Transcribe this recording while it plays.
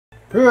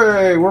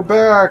Hey, we're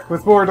back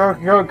with more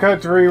Donkey Kong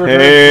Country.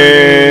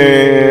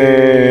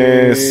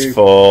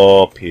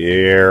 Peaceful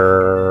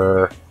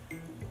Pier.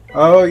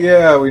 Oh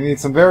yeah, we need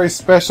some very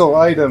special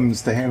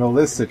items to handle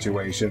this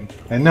situation,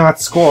 and not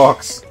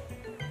squawks.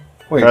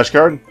 Wait, Crash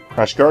guard?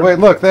 Crash guard? wait,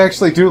 look, they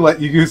actually do let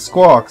you use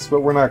squawks,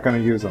 but we're not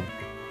going to use them.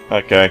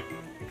 Okay.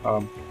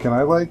 Can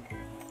I like?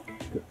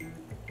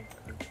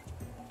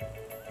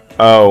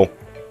 Oh.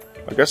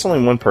 I guess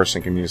only one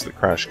person can use the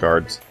crash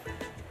guards.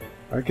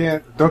 I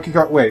can't. Donkey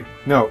Kong. Wait,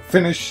 no.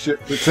 Finish. It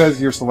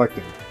says you're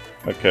selecting.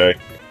 Okay.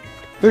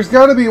 There's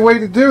got to be a way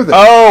to do this.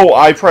 Oh!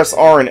 I press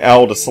R and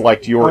L to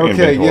select your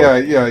okay,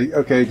 inventory. yeah.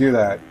 Okay, do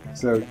that.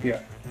 So,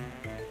 yeah.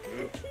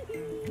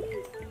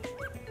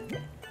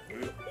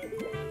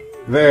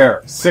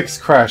 There. 6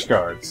 crash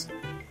guards.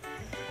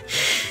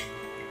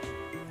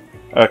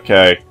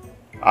 Okay.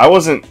 I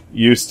wasn't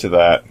used to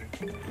that.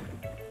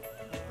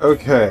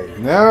 Okay,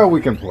 now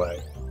we can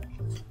play.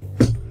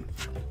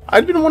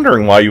 I'd been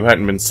wondering why you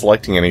hadn't been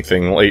selecting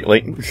anything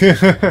lately.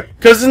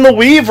 Because in the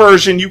Wii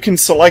version, you can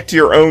select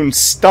your own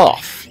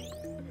stuff.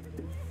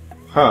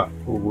 Huh.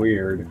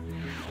 Weird.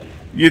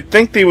 You'd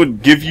think they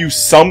would give you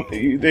some...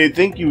 You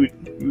think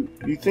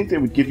they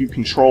would give you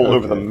control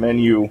over the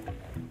menu.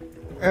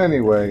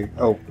 Anyway,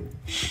 oh.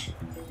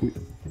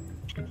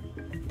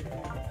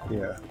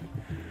 Yeah.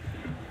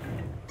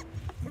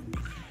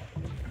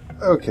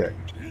 Okay.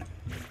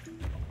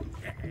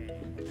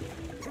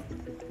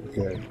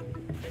 Okay.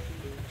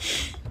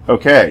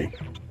 Okay.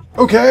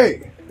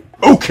 Okay!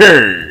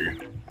 Okay!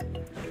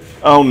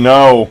 Oh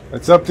no.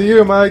 It's up to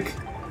you, Mike.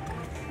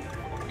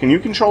 Can you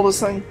control this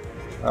thing?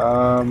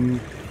 Not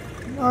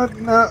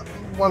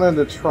wanting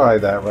to try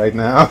that right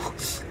now.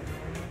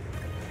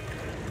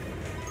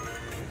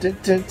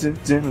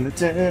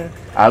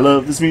 I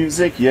love this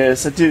music,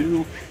 yes I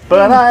do.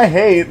 But I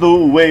hate the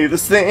way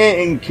this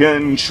thing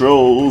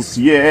controls,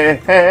 yeah.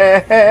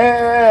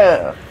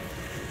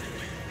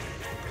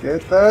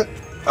 Get that?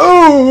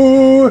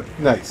 Oh!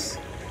 Nice.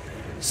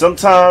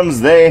 Sometimes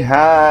they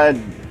had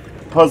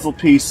puzzle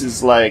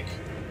pieces like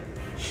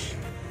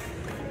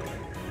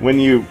when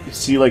you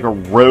see like a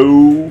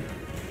row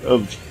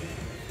of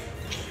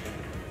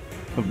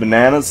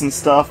bananas and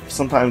stuff,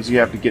 sometimes you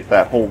have to get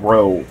that whole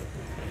row.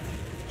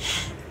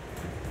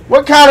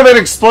 What kind of an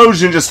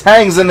explosion just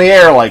hangs in the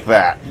air like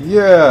that?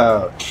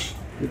 Yeah.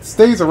 It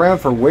stays around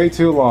for way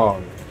too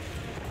long.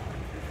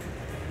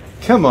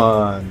 Come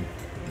on.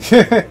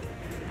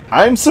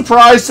 I'm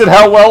surprised at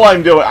how well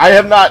I'm doing. I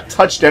have not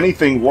touched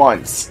anything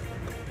once.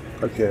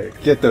 Okay,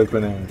 get those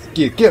bananas.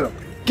 Get them.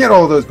 Get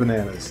all those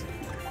bananas.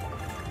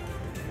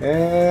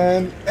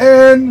 And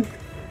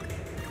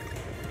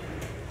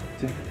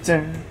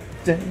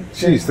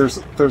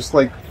jeez, there's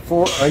like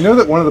 4. I know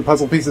that one of the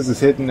puzzle pieces is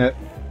hidden at.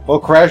 Well,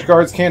 crash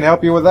guards can't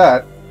help you with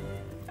that.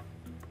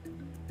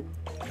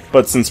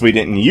 But since we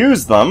didn't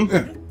use them,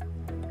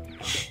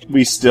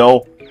 we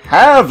still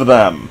have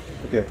them.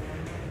 Okay.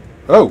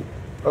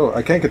 Oh,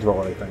 I can't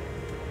control anything.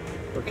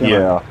 Or can I?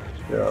 Yeah.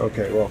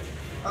 Okay. Well,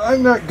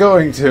 I'm not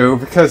going to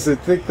because I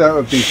think that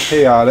would be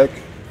chaotic.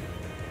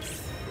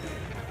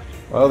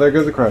 Well, there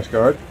goes the crash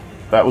guard.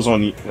 That was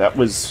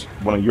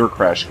one of your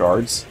crash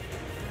guards.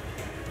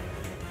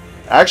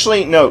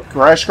 Actually, no.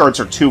 Crash guards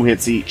are 2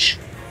 hits each.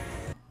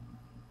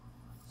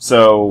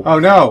 So... Oh,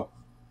 no!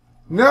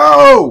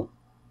 No!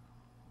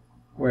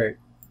 Wait.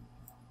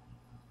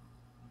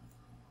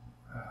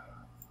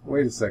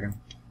 Wait a second.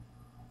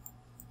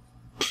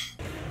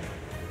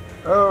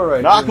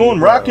 Alright. Knock on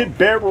rocket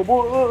barrel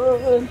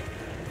wood.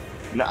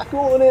 Knock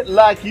on it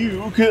like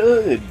you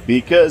could,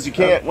 because you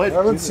can't win. I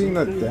haven't seen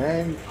a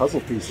dang puzzle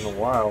piece in a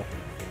while.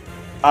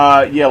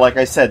 Yeah, like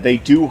I said, they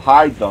do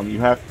hide them.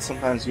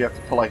 Sometimes you have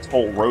to collect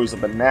whole rows of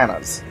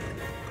bananas.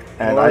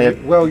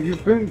 And well,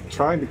 you've been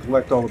trying to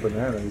collect all the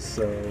bananas,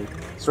 so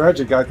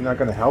Strategy Guide's not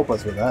going to help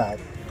us with that.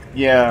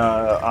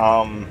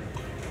 Yeah,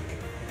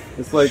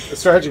 It's like, a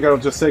Strategy Guide will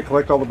just say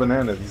collect all the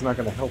bananas. It's not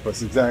going to help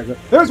us exactly.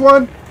 There's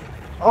one!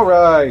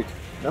 Alright,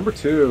 number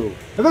 2.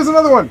 And there's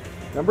another one!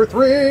 Number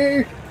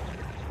 3!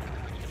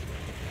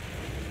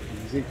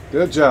 Easy.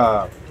 Good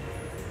job.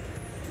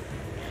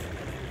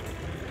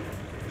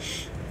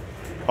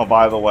 oh,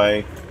 by the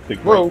way,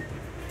 Whoa!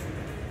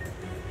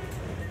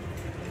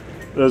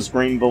 Those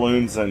green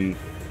balloons and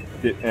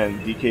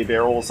DK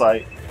barrels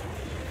I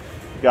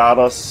got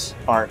us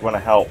aren't going to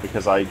help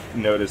because I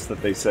noticed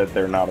that they said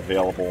they're not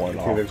available in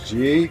all. Okay, there's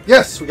G.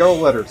 Yes, we got all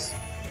the letters.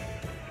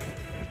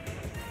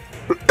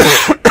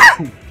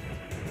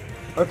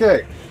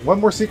 Okay, one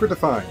more secret to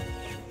find,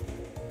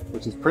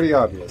 which is pretty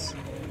obvious.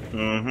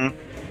 Mm-hmm.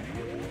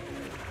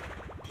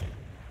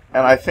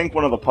 And I think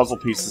one of the puzzle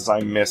pieces I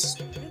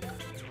missed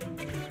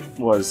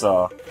was,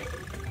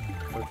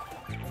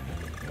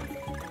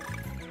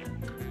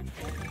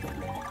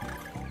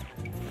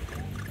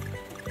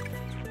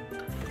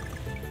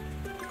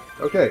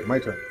 Okay, my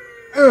turn.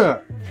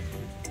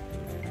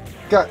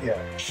 Got ya.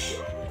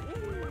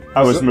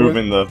 I was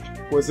moving the...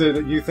 Was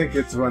it, you think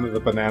it's one of the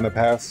banana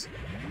paths?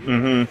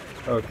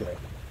 Mm-hmm. Okay.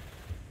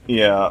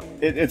 Yeah,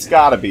 it's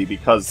gotta be,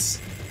 because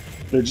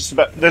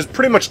There's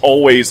pretty much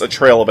always a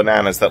trail of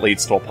bananas that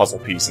leads to a puzzle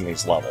piece in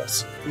these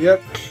levels.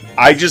 Yep.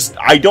 I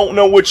don't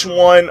know which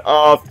one.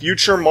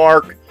 Future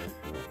Mark,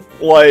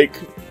 like,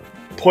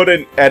 put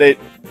an edit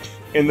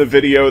in the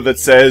video that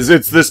says,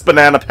 it's this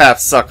banana path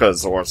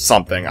suckers, or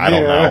something. I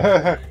don't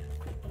know.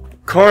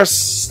 Of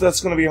course,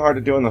 that's going to be hard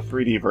to do in the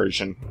 3D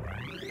version.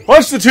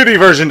 Watch the 2D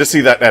version to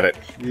see that edit.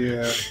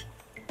 Yeah.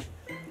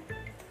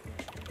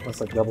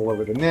 Unless I double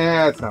over the...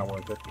 Nah, it's not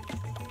worth it.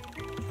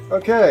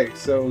 Okay,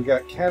 so we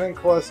got Cannon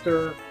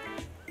Cluster.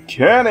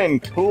 Cannon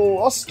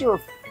Cluster.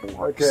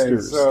 Okay,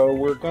 so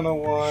we're going to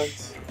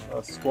want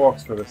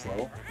Squawks for this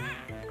level.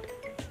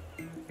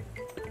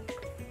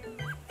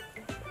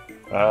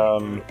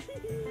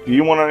 Do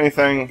you want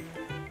anything?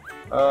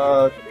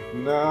 No,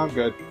 I'm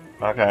good.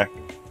 Okay.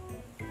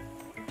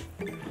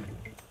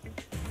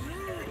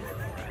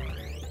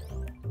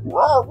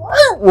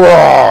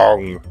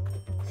 Wrong!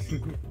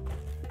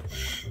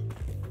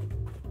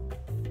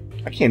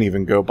 I can't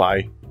even go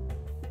by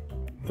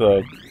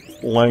the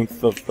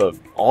length of the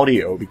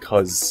audio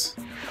because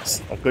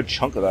a good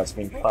chunk of that's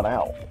being cut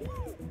out.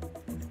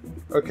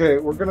 Okay,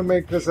 we're gonna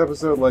make this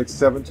episode like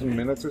 17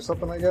 minutes or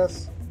something, I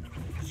guess.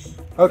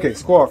 Okay,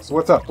 Squawks,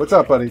 what's up? What's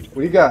up, buddy? What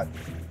do you got?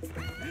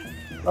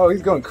 Oh,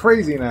 he's going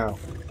crazy now.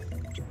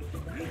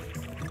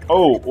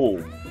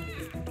 Oh.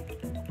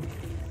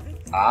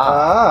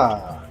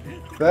 Ah.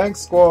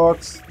 Thanks,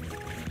 Squawks.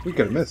 We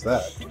could have missed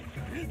that.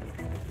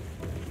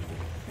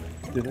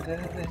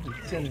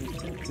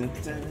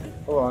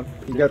 Hold on.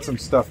 You got some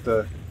stuff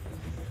to...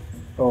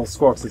 Oh,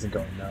 Squawks isn't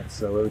going nuts,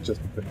 so it would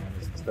just be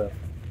bananas and stuff.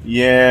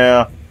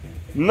 Yeah.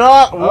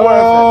 Not worth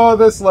Oh,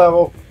 this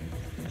level.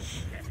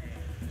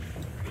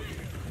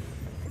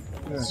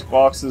 it.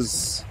 Squawks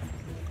is...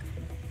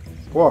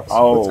 Squawks,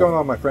 Oh. what's going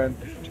on, my friend?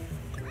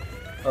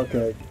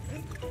 Okay.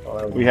 Oh,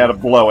 that was We had to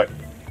blow it.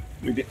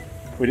 We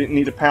didn't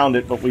need to pound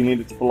it, but we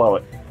needed to blow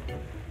it.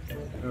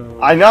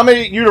 I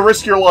nominate you to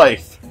risk your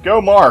life.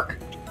 Go, Mark.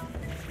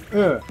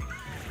 Take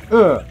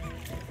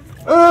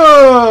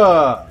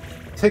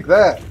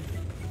that.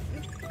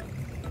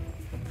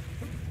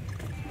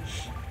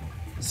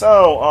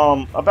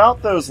 So,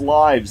 about those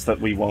lives that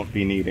we won't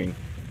be needing.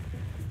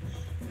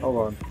 Hold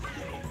on.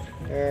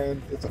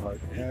 And it's a heart.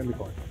 And a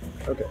coin.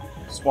 Okay.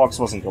 Squawks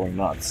wasn't going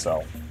nuts,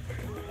 so...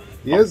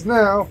 He is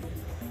now.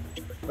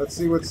 Let's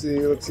see what's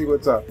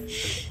up.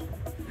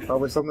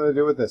 Probably something to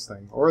do with this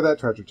thing. Or that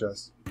treasure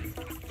chest.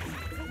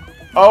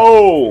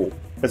 Oh!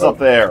 It's up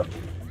there.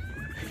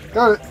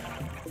 Got it.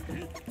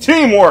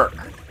 Teamwork!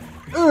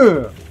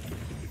 Ugh.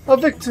 A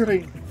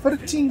victory for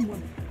the teamwork.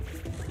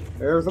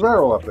 There's the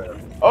barrel up there.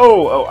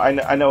 Oh,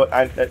 I know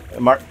it.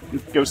 Mark,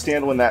 go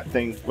stand when that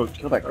thing... Well,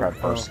 kill that crab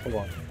first. Hold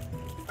on.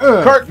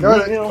 Cart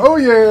got it. Oh,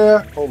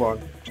 yeah! Hold on.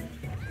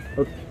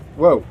 Okay.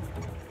 Whoa.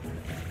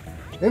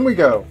 In we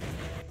go.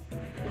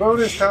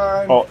 Bonus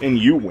time. Oh, and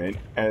you went,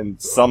 and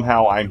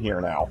somehow I'm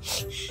here now.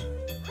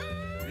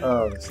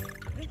 Oh,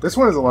 this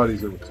one is a lot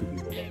easier with two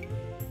people.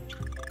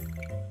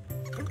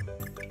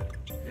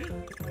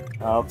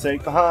 I'll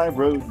take the high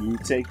road, you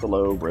take the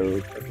low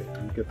road. Okay,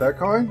 you get that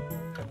coin.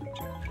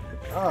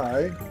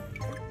 I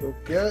will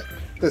get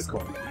this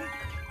coin.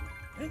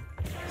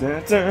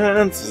 Dun, dun,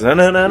 dun, dun,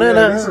 dun, Yeah,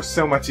 dun. these are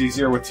so much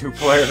easier with two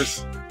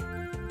players.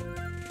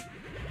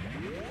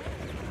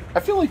 I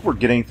feel like we're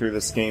getting through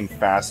this game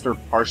faster,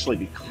 partially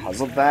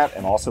because of that,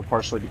 and also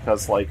partially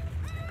because, like...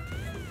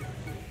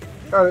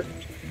 Got it.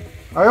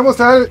 I almost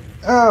had it.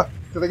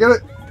 Did I get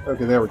it?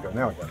 Okay, there we go.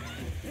 Now I got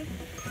it.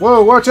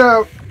 Whoa, watch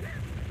out!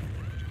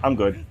 I'm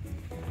good.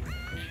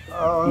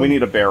 We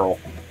need a barrel.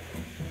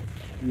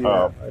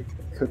 Yeah, I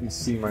couldn't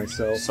see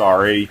myself.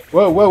 Sorry.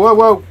 Whoa, whoa, whoa,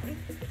 whoa!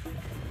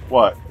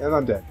 What? And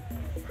I'm dead.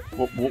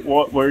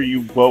 What were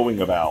you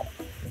woeing about?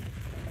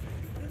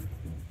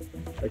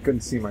 I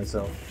couldn't see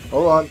myself.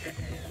 Hold on.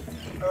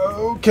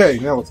 Okay,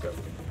 now let's go.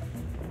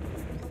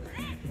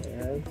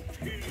 And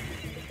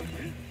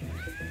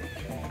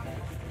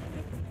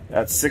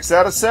That's 6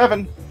 out of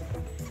 7.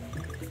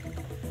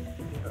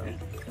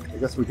 I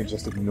guess we can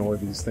just ignore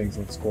these things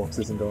when Squawks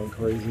isn't going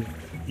crazy.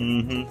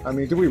 Mm-hmm. I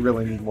mean, do we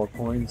really need more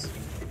coins?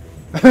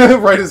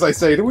 Right as I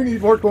say, do we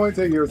need more coins?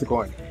 Hey, here's a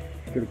coin.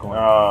 Get a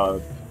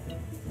coin.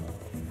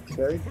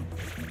 Okay.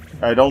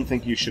 I don't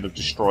think you should have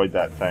destroyed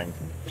that thing.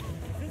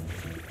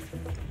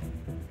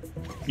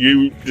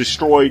 You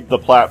destroyed the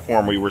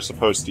platform we were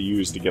supposed to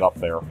use to get up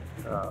there.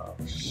 Oh,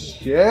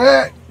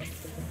 shit!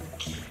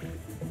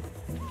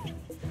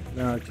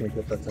 No, I can't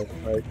get that type of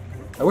fight.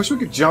 I wish we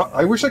could jump.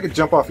 I wish I could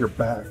jump off your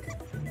back.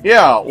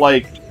 Yeah,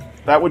 like,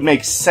 that would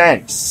make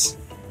sense.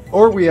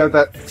 Or we have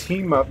that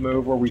team-up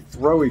move where we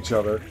throw each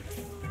other.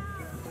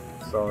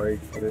 Sorry,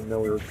 I didn't know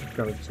we were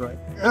going to try.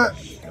 I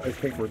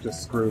think we're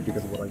just screwed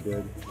because of what I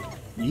did.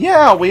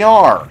 Yeah, we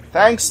are.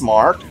 Thanks,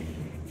 Mark.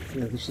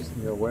 Yeah, there's just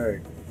no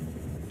way.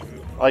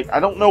 Like, I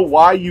don't know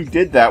why you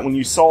did that when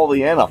you saw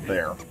the end up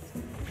there.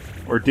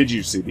 Or did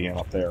you see the end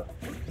up there?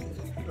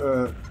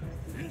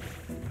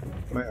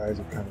 My eyes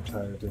are kind of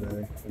tired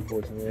today,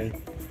 unfortunately.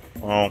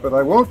 Oh. But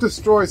I won't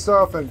destroy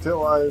stuff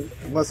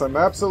unless I'm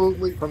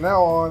absolutely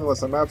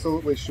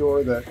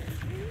sure that...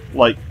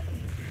 Like,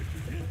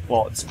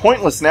 well, it's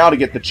pointless now to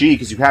get the G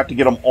because you have to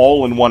get them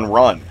all in one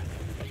run.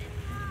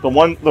 The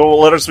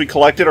letters we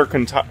collected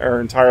are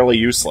entirely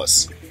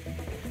useless.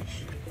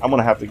 I'm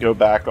gonna have to go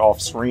back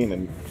off screen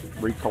and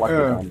recollect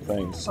the damn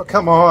things. Oh,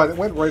 come on. It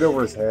went right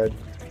over his head.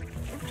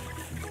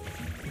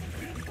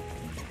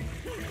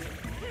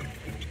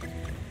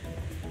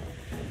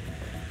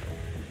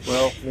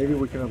 Well, maybe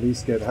we can at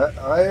least get...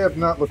 I have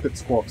not looked at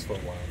Squawks for a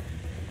while.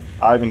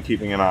 I've been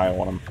keeping an eye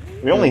on them.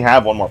 We only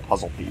have one more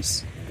puzzle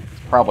piece. It's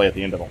probably at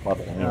the end of the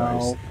level anyways.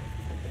 No.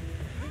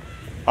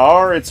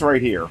 Or it's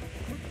right here.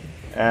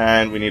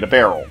 And we need a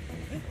barrel.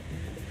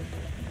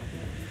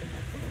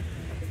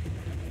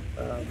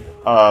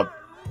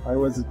 I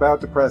was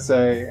about to press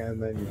A,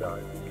 and then you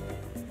died.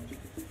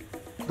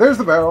 There's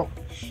the barrel.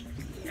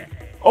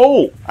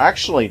 Oh!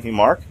 Actually, hey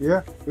Mark.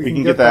 Yeah. We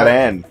can get that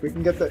end. We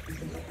can get that...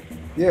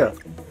 Yeah.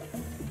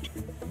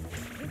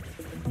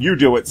 You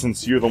do it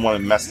since you're the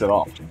one that messed it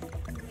up.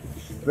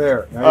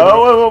 There.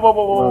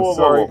 Oh,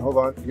 sorry. Hold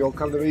on. You'll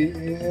come to me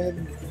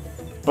in...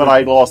 But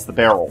I lost the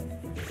barrel.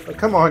 Oh,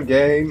 come on,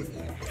 game.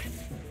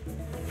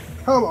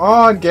 Come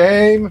on,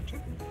 game.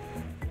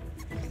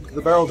 Is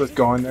the barrel just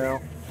gone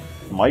now?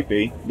 Might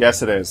be.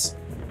 Yes, it is.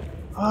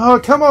 Oh,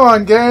 come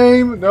on,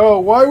 game! No,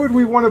 why would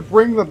we want to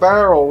bring the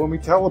barrel when we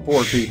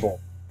teleport people?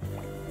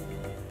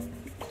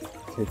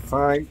 Okay,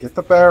 fine. Get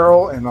the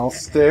barrel, and I'll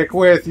stick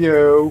with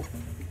you.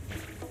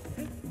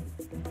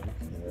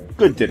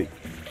 Good Diddy.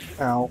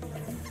 Ow.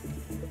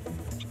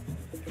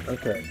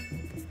 Okay.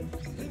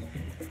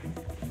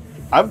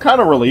 I'm kind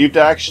of relieved,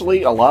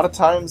 actually. A lot of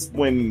times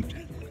when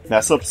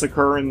mess-ups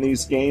occur in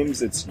these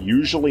games, it's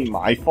usually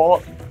my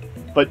fault.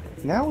 But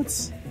now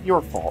it's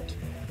your fault.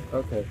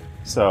 Okay.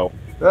 So...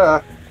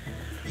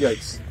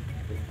 Yikes.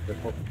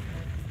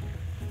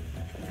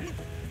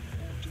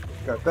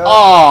 Got that.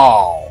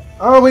 Oh!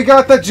 Oh, we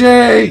got the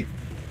G!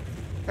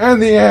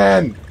 And the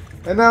N!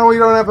 And now we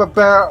don't have a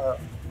barrel.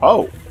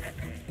 Oh.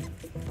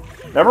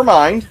 Never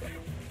mind.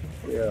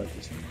 Yeah.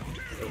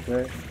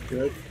 Okay.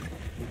 Good.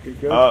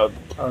 Good. Oh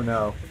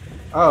no.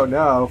 Oh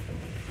no.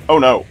 Oh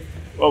no.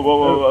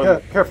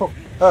 Whoa. Careful.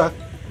 Yeah.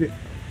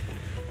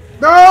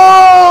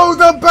 No!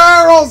 The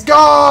barrel's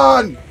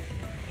gone!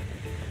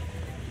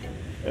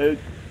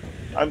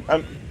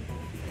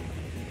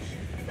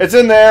 It's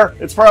in there.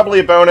 It's probably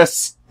a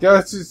bonus. Yeah,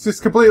 it's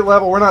just complete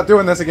level. We're not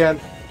doing this again.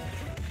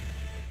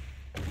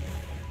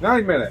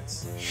 9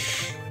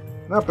 minutes.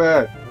 Not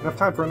bad. Enough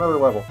time for another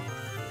level.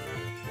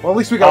 Well, at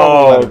least we got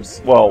all the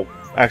letters. Well,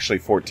 actually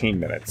 14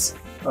 minutes.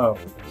 Oh,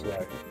 that's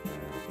right.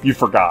 You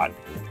forgot.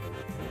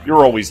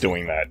 You're always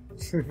doing that.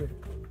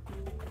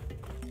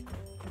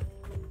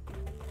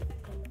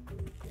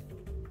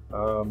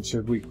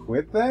 Should we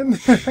quit then?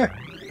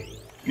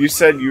 You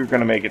said you were going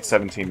to make it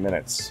 17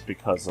 minutes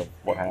because of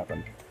what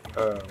happened.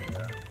 Oh,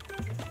 yeah.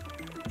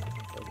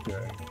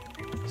 Okay.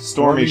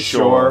 Stormy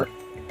Shore.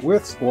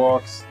 With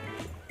Squawks.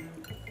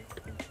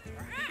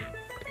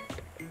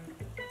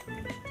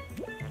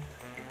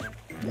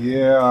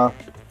 Yeah.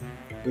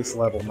 This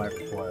level might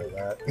require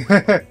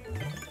that.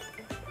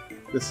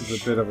 This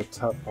is a bit of a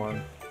tough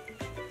one.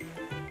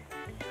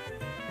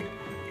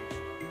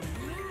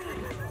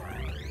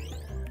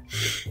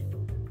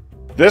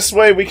 This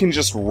way we can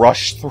just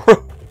rush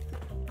through.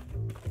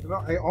 You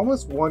know, I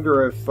almost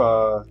wonder if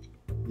the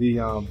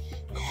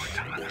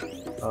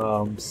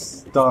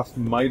stuff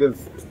might have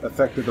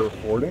affected the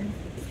recording,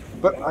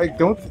 but I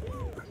don't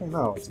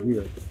know. It's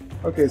weird.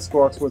 Okay,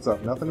 Squawks, what's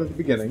up? Nothing at the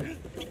beginning.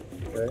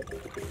 Okay.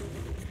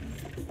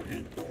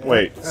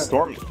 Wait,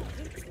 Storm.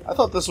 I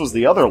thought this was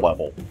the other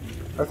level.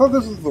 I thought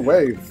this was the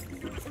wave.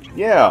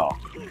 Yeah.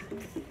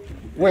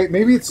 Wait,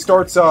 maybe it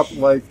starts up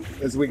like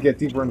as we get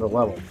deeper into the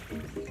level.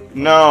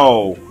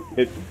 No,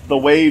 the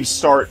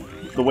waves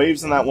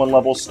in that one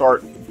level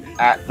start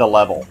at the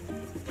level.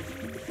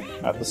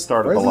 At the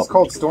start of the level. Why is this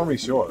called Stormy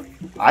Shore?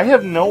 I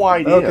have no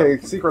idea.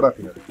 Okay, secret up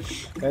here.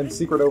 And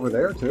secret over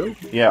there, too?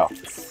 Yeah.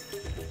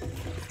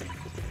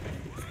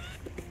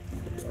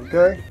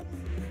 Okay.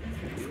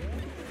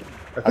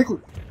 I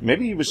think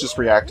maybe he was just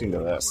reacting to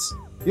this.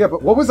 Yeah,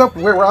 but what was up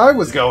where I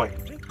was going?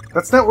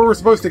 That's not where we're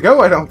supposed to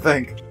go, I don't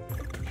think.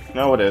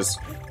 No, it is.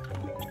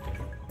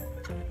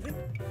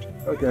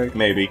 Okay.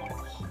 Maybe.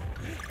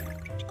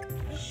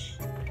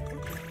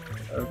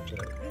 Okay.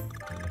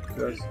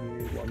 Just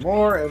need one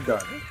more and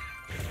done.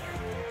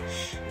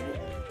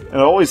 It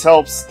always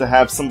helps to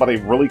have somebody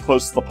really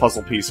close to the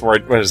puzzle piece where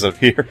it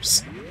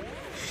appears.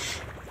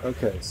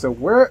 Okay, so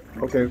where...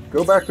 Okay,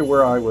 go back to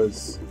where I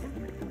was...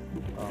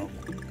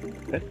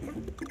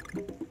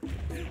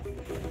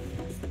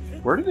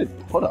 Where did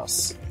it put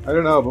us? I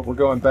don't know, but we're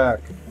going back.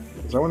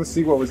 Because I want to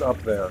see what was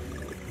up there.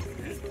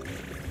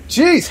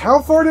 Jeez, how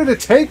far did it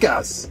take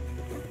us?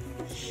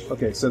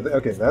 Okay, so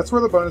okay, that's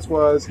where the bonus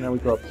was. Now we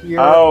go up here.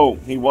 Oh,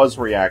 he was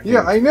reacting.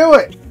 Yeah, I knew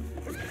it!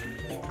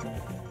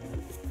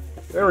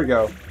 There we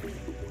go.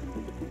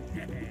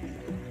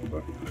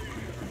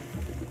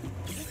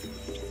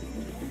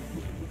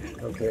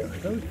 Okay, I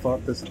really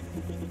thought this...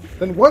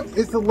 Then what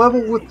is the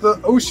level with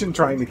the ocean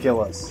trying to kill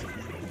us?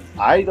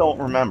 I don't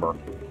remember.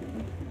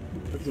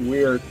 That's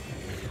weird.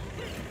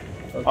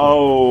 Okay.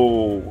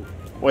 Oh...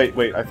 Wait,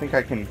 I think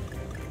I can...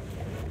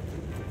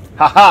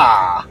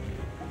 Haha!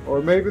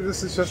 Or maybe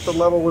this is just the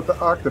level with the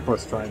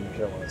octopus trying to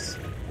kill us.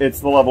 It's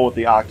the level with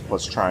the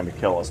octopus trying to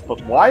kill us.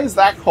 But why is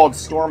that called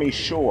Stormy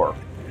Shore?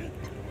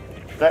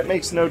 That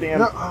makes no damn...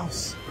 No, oh,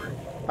 sorry.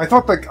 I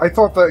thought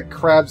the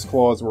crab's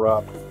claws were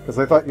up, because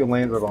I thought you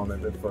landed on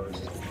it at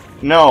first.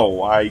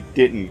 No, I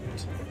didn't.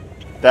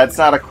 That's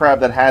not a crab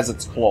that has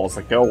its claws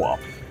that go up.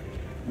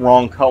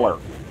 Wrong color.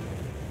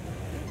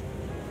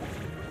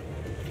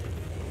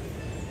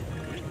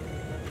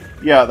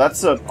 Yeah,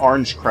 that's an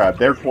orange crab.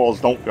 Their claws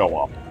don't go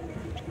up.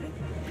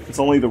 It's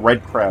only the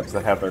red crabs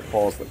that have their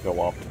claws that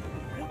go up.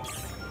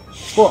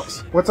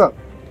 Squawks, what's up?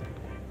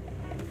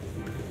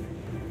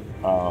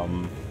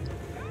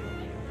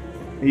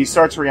 He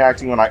starts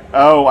reacting when I...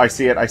 Oh, I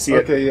see it, I see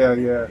it. Okay,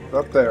 yeah,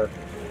 up there.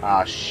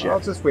 Ah, shit. I'll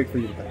just wait for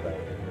you to come back.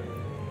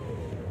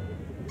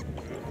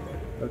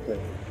 Okay,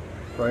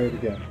 try it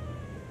again.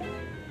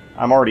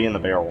 I'm already in the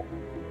barrel.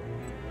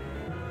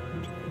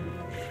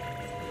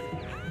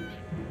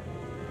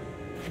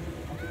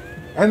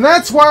 And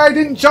that's why I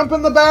didn't jump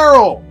in the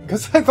barrel!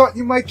 Because I thought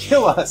you might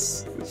kill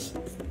us!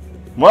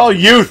 Well,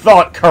 you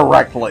thought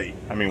correctly!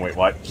 I mean, wait,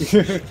 what?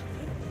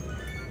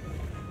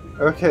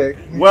 Okay.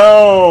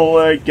 Well,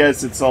 I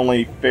guess it's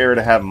only fair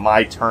to have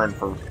my turn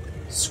for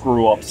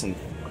screw-ups and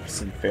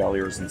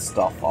failures and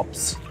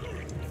stuff-ups.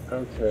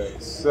 Okay,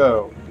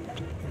 so...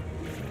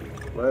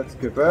 let's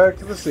get back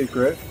to the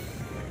secret.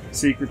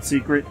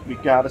 Secret, we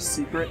got a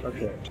secret.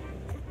 Okay.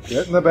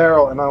 Get in the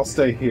barrel and I'll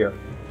stay here.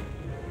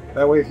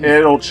 That way if you...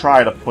 It'll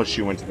try to push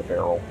you into the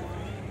barrel.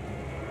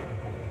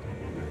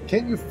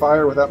 Can't you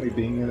fire without me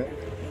being in it?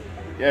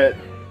 Yeah.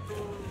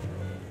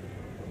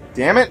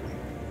 Damn it!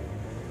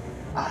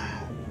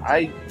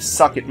 I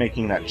suck at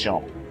making that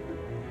jump.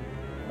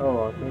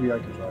 Oh, maybe I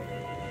can try.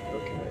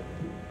 Okay.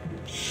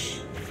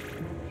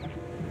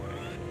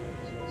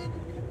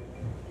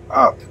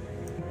 Up!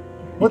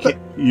 What the...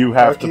 You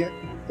have to...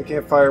 I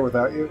can't fire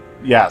without you?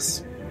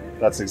 Yes.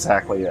 That's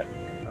exactly it.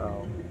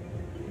 Oh.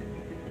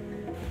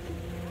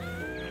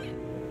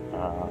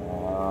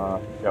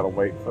 Gotta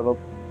wait for the...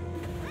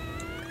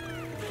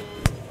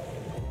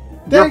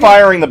 Dang You're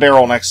firing the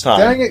barrel next time.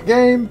 Dang it,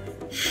 game!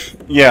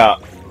 Yeah.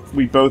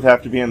 We both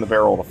have to be in the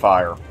barrel to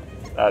fire.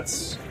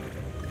 That's...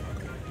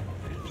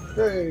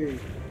 Hey!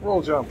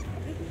 Roll jump.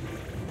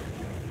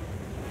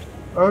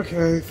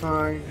 Okay,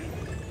 fine.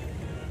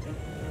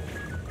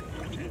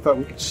 Thought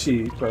we could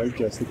cheat, but I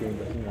guess the game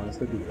doesn't want us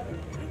to do that.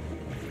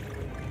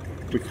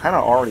 We kind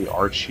of already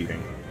are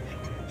cheating.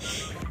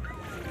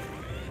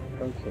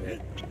 Okay.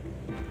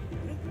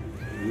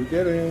 You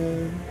get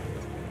in.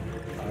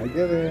 I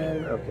get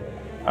in.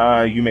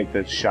 Okay. You make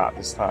the shot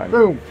this time.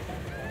 Boom!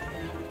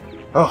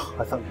 Oh,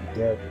 I thought you were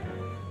dead.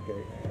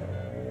 Okay.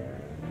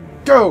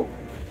 Go!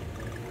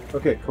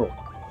 Okay, cool.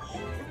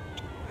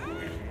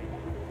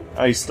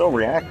 He's still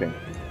reacting.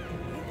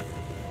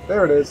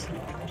 There it is.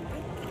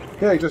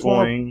 Okay, just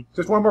one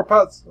more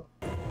putz.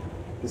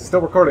 It's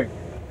still recording.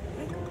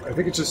 I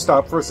think it just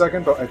stopped for a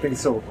second, but I think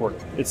it's still recording.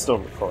 It's still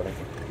recording.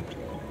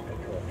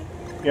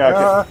 Okay.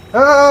 Yeah,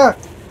 okay.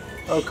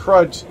 Oh,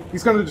 crudge.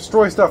 He's gonna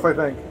destroy stuff, I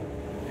think.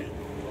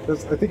 I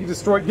think he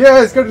destroyed...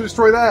 Yeah, he's gonna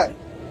destroy that!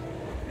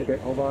 Okay,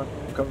 hold on.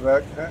 I'm coming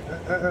back.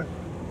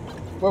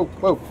 Whoa,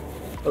 whoa.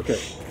 Okay.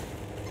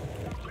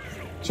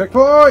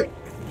 Checkpoint!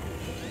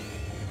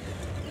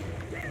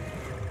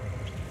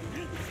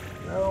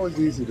 Now it's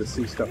easy to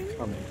see stuff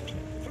coming.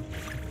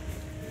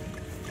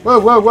 Whoa,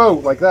 whoa, whoa!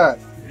 Like that.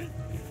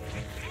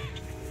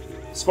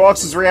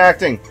 Squawks is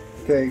reacting.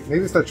 Okay,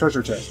 maybe it's that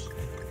treasure chest.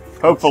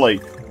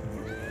 Hopefully.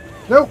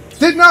 Nope!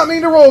 Did not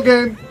mean to roll,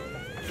 game!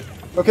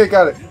 Okay,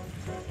 got it.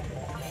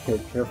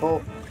 Okay,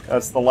 careful.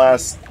 That's the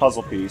last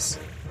puzzle piece.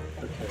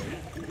 Okay.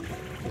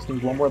 Just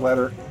need one more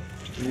letter.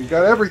 And you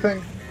got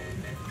everything!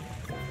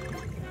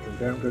 Go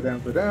down, go down,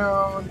 go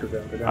down, go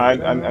down, go down,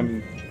 go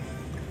down.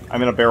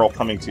 I'm in a barrel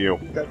coming to you.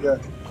 Got ya.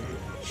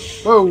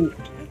 Whoa!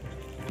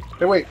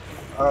 Hey, wait.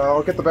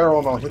 I'll get the barrel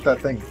and I'll hit that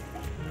thing.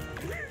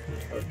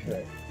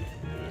 Okay.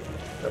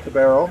 Got the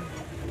barrel.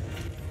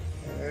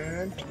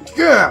 And...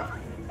 yeah!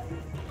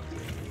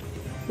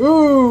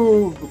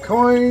 Ooh!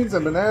 Coins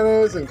and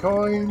bananas and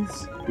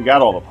coins. We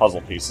got all the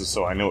puzzle pieces,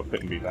 so I knew it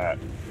couldn't be that.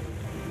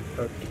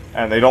 Okay.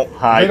 And they don't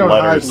hide They don't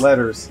letters. hide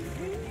letters.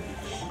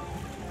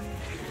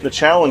 The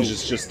challenge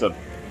is just a...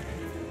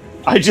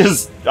 I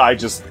just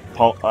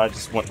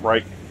went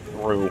right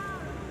through.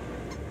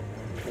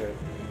 Okay.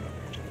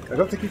 I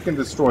don't think you can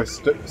destroy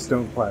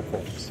stone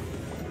platforms.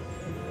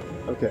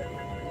 Okay,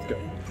 let's go.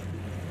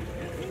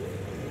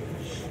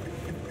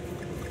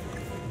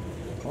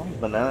 Well,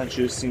 banana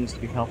juice seems to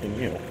be helping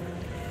you.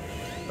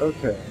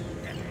 Okay.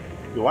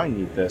 Do I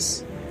need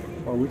this?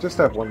 Well, we just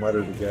have one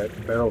letter to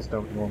get. Barrels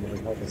don't normally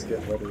help us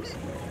get letters.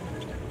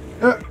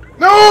 No!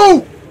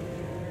 Oh,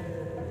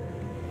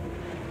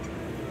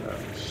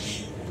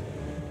 shit.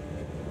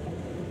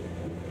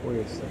 Wait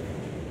a second.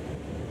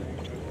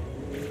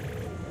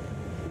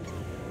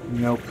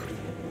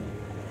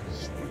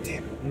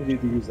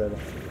 use that.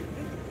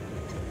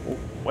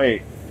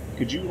 Wait,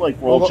 could you like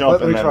roll Well, jump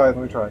let and me then? try. Let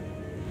me try.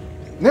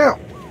 Now.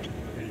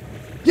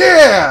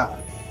 Yeah.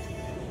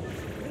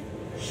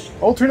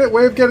 Alternate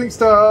way of getting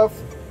stuff.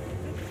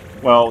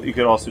 Well, you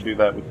could also do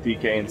that with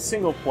DK in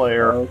single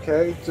player.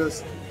 Okay,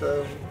 just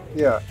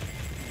yeah.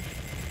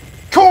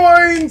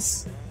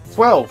 Coins.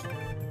 12.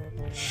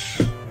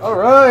 All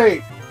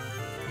right.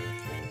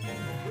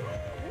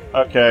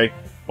 Okay,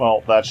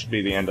 well, that should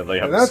be the end of the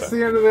episode. And that's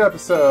the end of the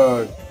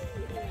episode.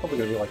 Probably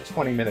gonna be like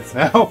 20 minutes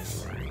now.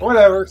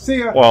 Whatever. See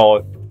ya.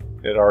 Well,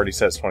 it already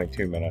says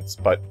 22 minutes,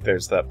 but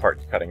there's that part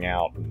cutting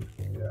out.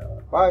 Yeah.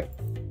 Bye.